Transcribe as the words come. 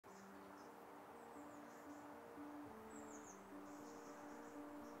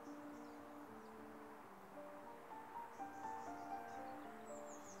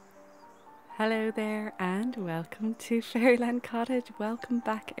Hello there and welcome to Fairyland Cottage. Welcome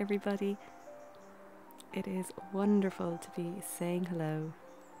back everybody. It is wonderful to be saying hello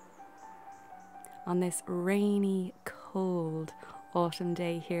on this rainy, cold autumn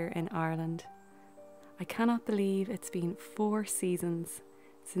day here in Ireland. I cannot believe it's been 4 seasons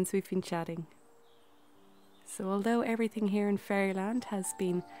since we've been chatting. So although everything here in Fairyland has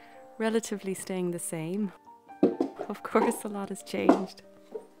been relatively staying the same, of course a lot has changed.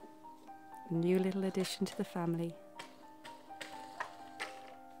 New little addition to the family.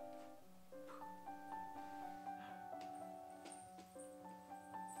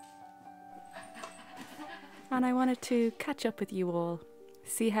 And I wanted to catch up with you all,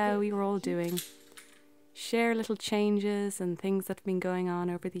 see how you're all doing, share little changes and things that have been going on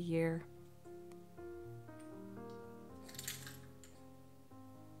over the year.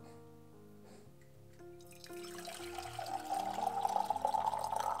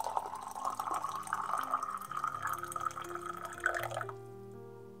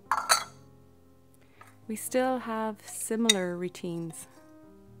 We still have similar routines,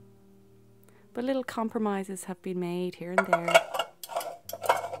 but little compromises have been made here and there.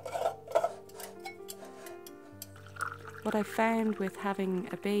 What I found with having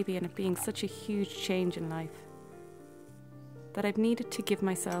a baby and it being such a huge change in life, that I've needed to give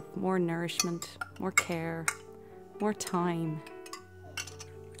myself more nourishment, more care, more time.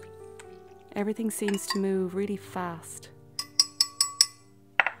 Everything seems to move really fast.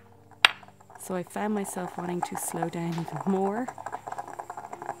 So I found myself wanting to slow down even more.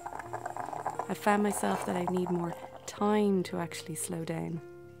 I found myself that I need more time to actually slow down.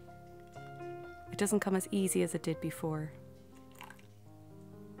 It doesn't come as easy as it did before.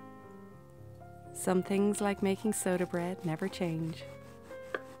 Some things like making soda bread never change.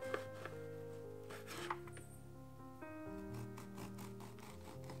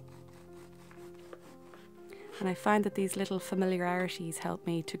 And I find that these little familiarities help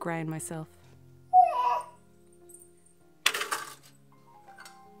me to ground myself.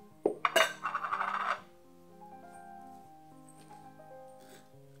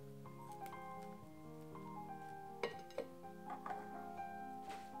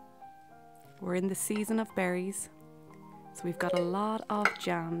 We're in the season of berries, so we've got a lot of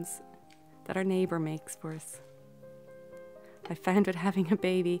jams that our neighbour makes for us. I found with having a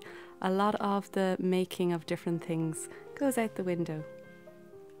baby, a lot of the making of different things goes out the window.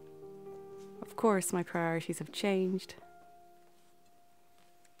 Of course, my priorities have changed.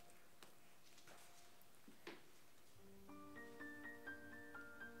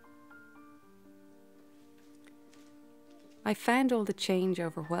 I found all the change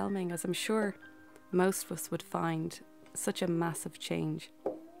overwhelming, as I'm sure most of us would find such a massive change.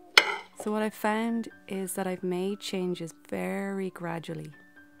 So what I found is that I've made changes very gradually.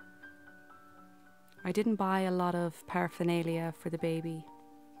 I didn't buy a lot of paraphernalia for the baby.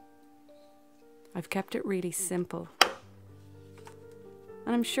 I've kept it really simple.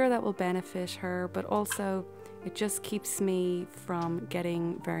 And I'm sure that will benefit her, but also it just keeps me from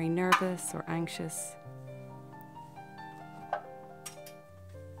getting very nervous or anxious.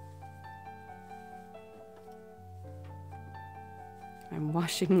 I'm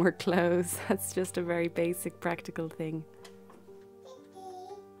washing more clothes. That's just a very basic, practical thing.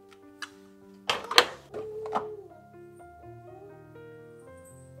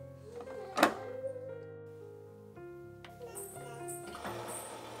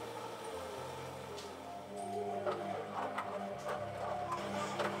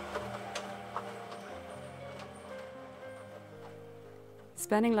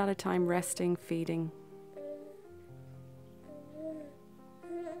 Spending a lot of time resting, feeding.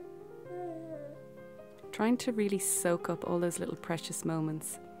 Trying to really soak up all those little precious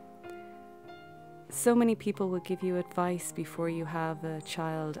moments. So many people will give you advice before you have a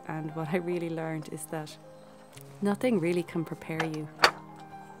child, and what I really learned is that nothing really can prepare you.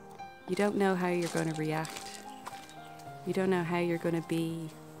 You don't know how you're going to react. You don't know how you're going to be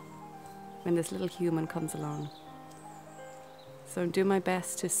when this little human comes along. So I'm doing my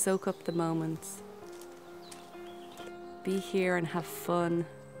best to soak up the moments, be here and have fun.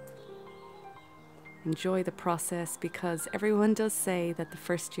 Enjoy the process, because everyone does say that the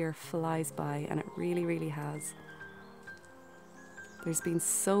first year flies by, and it really, really has. There's been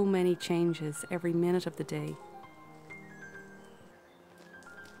so many changes every minute of the day.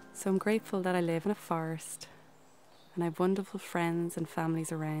 So I'm grateful that I live in a forest and I have wonderful friends and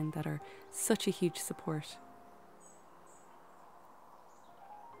families around that are such a huge support.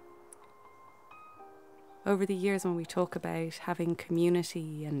 Over the years, when we talk about having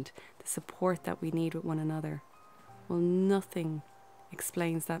community and the support that we need with one another, well, nothing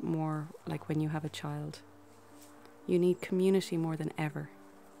explains that more, like when you have a child. You need community more than ever.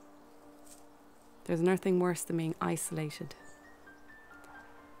 There's nothing worse than being isolated.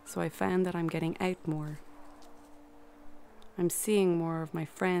 So I found that I'm getting out more. I'm seeing more of my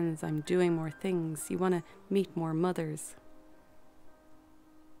friends, I'm doing more things. You want to meet more mothers.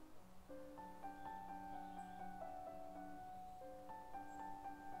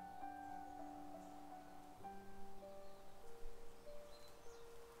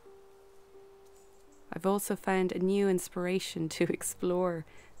 I've also found a new inspiration to explore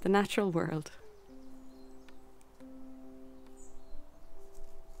the natural world.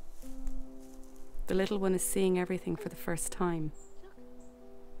 The little one is seeing everything for the first time.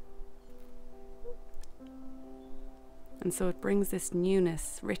 And so it brings this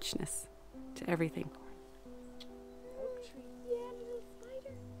newness, richness to everything.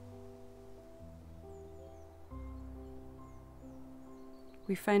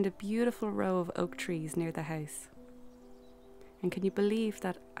 We found a beautiful row of oak trees near the house. And can you believe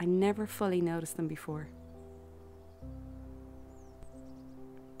that I never fully noticed them before?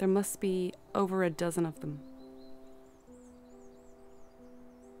 There must be over a dozen of them.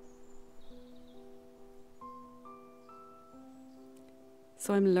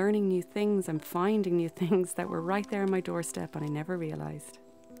 So I'm learning new things, I'm finding new things that were right there on my doorstep and I never realised.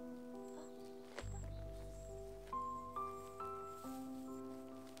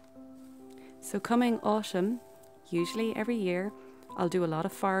 So coming autumn, usually every year, I'll do a lot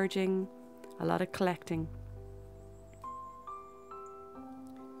of foraging, a lot of collecting.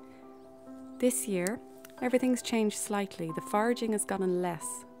 This year, everything's changed slightly. The foraging has gotten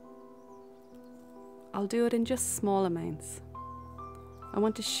less. I'll do it in just small amounts. I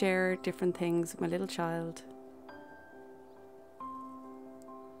want to share different things with my little child.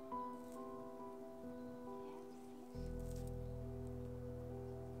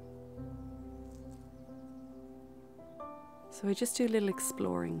 So I just do a little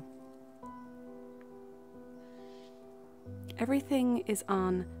exploring. Everything is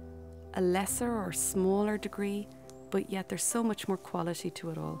on a lesser or smaller degree, but yet there's so much more quality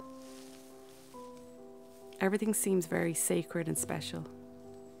to it all. Everything seems very sacred and special.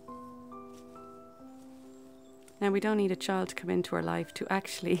 Now, we don't need a child to come into our life to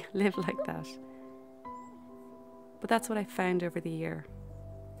actually live like that. But that's what I found over the year.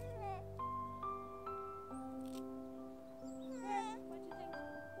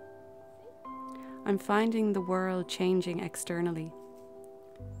 I'm finding the world changing externally,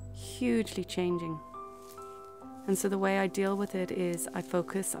 hugely changing. And so the way I deal with it is I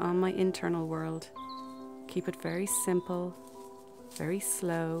focus on my internal world, keep it very simple, very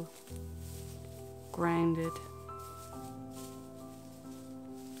slow, grounded.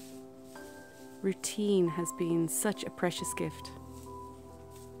 Routine has been such a precious gift.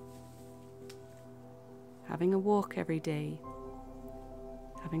 Having a walk every day,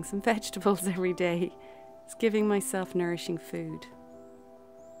 having some vegetables every day, is giving myself nourishing food.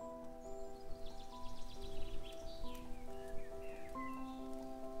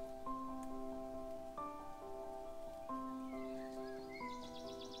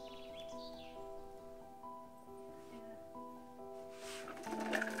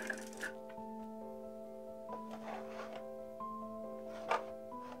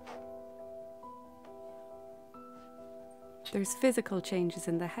 There's physical changes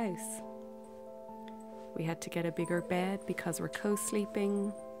in the house. We had to get a bigger bed because we're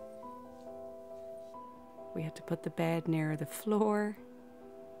co-sleeping. We had to put the bed nearer the floor.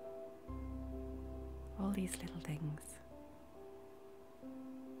 All these little things.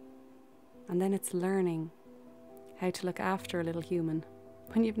 And then it's learning how to look after a little human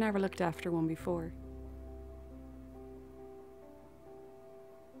when you've never looked after one before.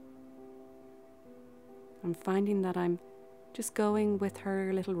 I'm finding that I'm just going with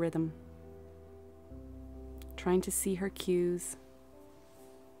her little rhythm, trying to see her cues,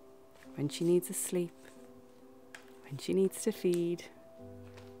 when she needs a sleep, when she needs to feed.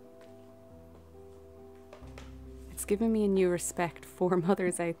 It's given me a new respect for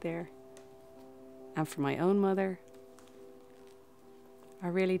mothers out there, and for my own mother. I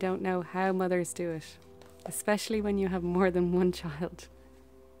really don't know how mothers do it, especially when you have more than one child.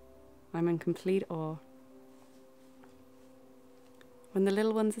 I'm in complete awe. When the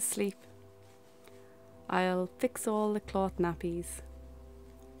little one's asleep, I'll fix all the cloth nappies,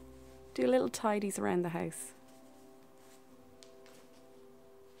 do little tidies around the house.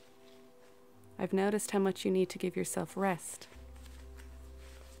 I've noticed how much you need to give yourself rest.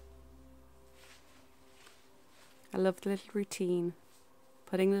 I love the little routine,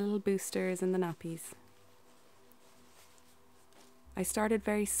 putting the little boosters in the nappies. I started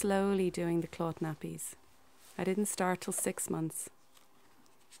very slowly doing the cloth nappies. I didn't start till 6 months.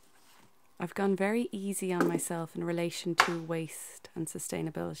 I've gone very easy on myself in relation to waste and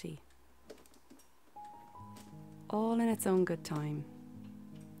sustainability. All in its own good time.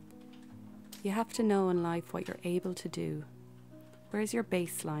 You have to know in life what you're able to do. Where's your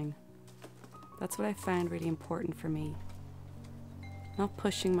baseline? That's what I found really important for me. Not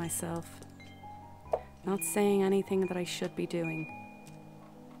pushing myself. Not saying anything that I should be doing.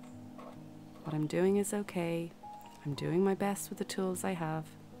 What I'm doing is okay. I'm doing my best with the tools I have.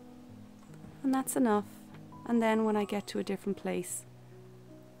 And that's enough. And then when I get to a different place,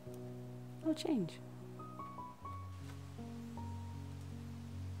 I'll change.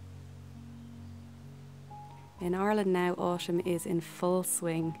 In Ireland now, autumn is in full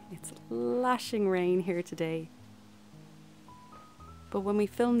swing. It's lashing rain here today. But when we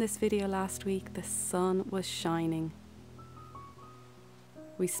filmed this video last week, the sun was shining.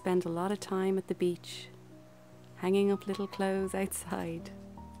 We spent a lot of time at the beach, hanging up little clothes outside,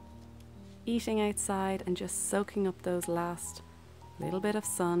 eating outside and just soaking up those last little bit of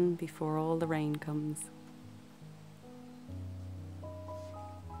sun before all the rain comes.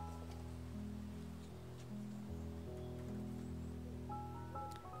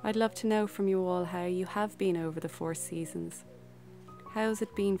 I'd love to know from you all how you have been over the 4 seasons. How's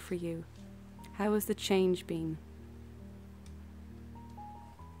it been for you? How has the change been?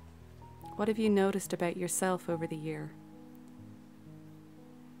 What have you noticed about yourself over the year?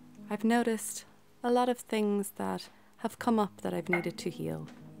 I've noticed a lot of things that have come up that I've needed to heal.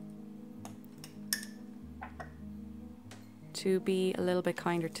 To be a little bit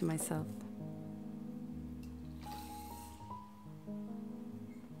kinder to myself.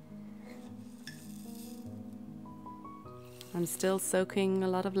 I'm still soaking a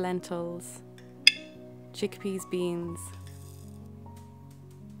lot of lentils, chickpeas, beans.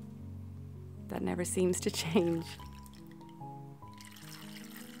 That never seems to change.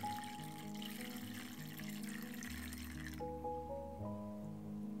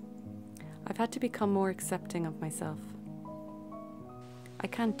 I've had to become more accepting of myself. I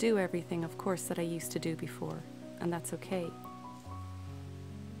can't do everything, of course, that I used to do before, and that's okay.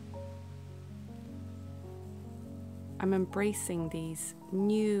 I'm embracing these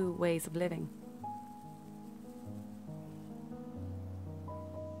new ways of living.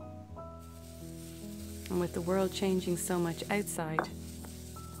 And with the world changing so much outside,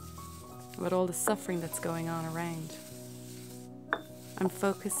 with all the suffering that's going on around, I'm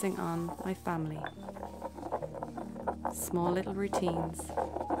focusing on my family. Small little routines.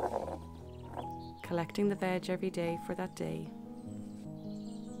 Collecting the veg every day for that day.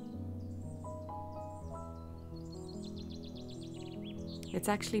 It's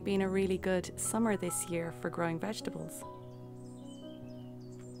actually been a really good summer this year for growing vegetables.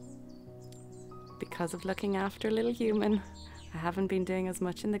 Because of looking after a little human, I haven't been doing as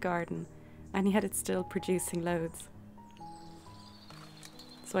much in the garden, and yet it's still producing loads.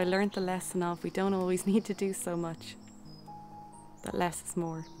 So I learned the lesson of we don't always need to do so much, that less is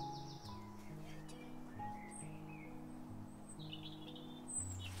more.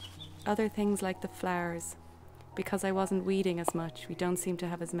 Other things like the flowers. Because I wasn't weeding as much, we don't seem to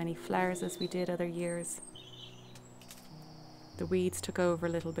have as many flowers as we did other years. The weeds took over a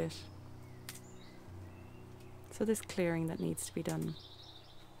little bit. So there's clearing that needs to be done.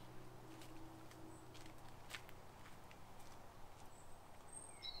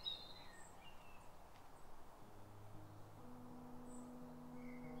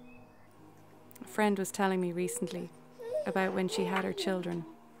 A friend was telling me recently about when she had her children.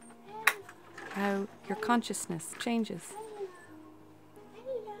 How your consciousness changes.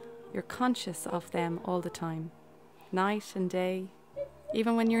 You're conscious of them all the time, night and day.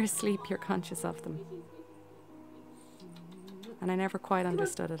 Even when you're asleep, you're conscious of them. And I never quite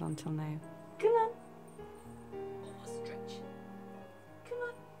understood it until now. Come on. Stretch. Come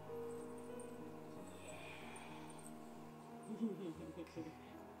on.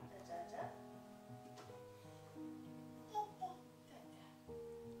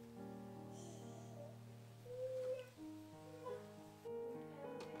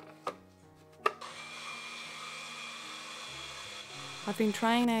 I've been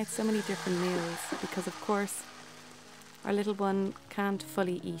trying out so many different meals because, of course, our little one can't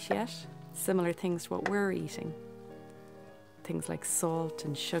fully eat yet. Similar things to what we're eating. Things like salt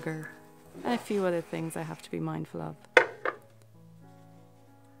and sugar and a few other things I have to be mindful of.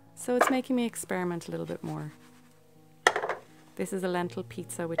 So it's making me experiment a little bit more. This is a lentil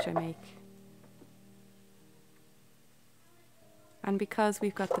pizza which I make. And because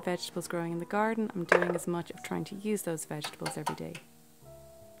we've got the vegetables growing in the garden, I'm doing as much of trying to use those vegetables every day.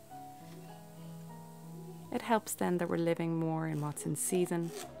 It helps then that we're living more in what's in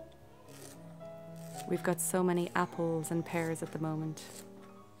season. We've got so many apples and pears at the moment.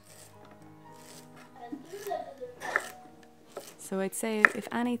 So I'd say, if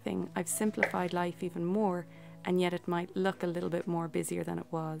anything, I've simplified life even more, and yet it might look a little bit more busier than it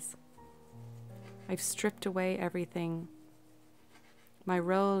was. I've stripped away everything. My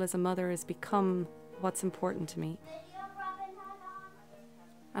role as a mother has become what's important to me.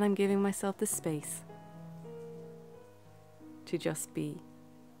 And I'm giving myself the space to just be.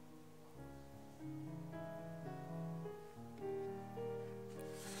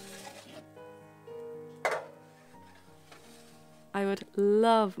 I would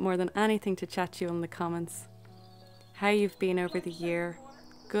love more than anything to chat to you in the comments. How you've been over the year,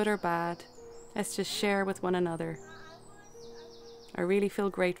 good or bad. Let's just share with one another. I really feel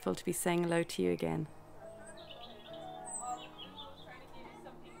grateful to be saying hello to you again.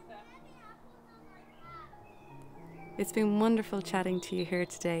 It's been wonderful chatting to you here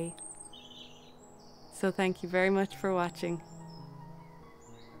today. So thank you very much for watching.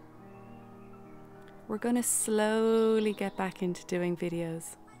 We're going to slowly get back into doing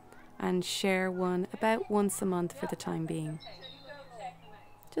videos and share one about once a month for the time being.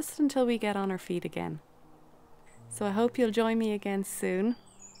 Just until we get on our feet again. So I hope you'll join me again soon.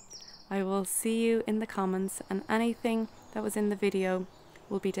 I will see you in the comments, and anything that was in the video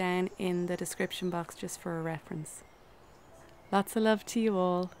will be down in the description box just for a reference. Lots of love to you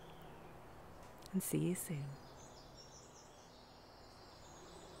all, and see you soon.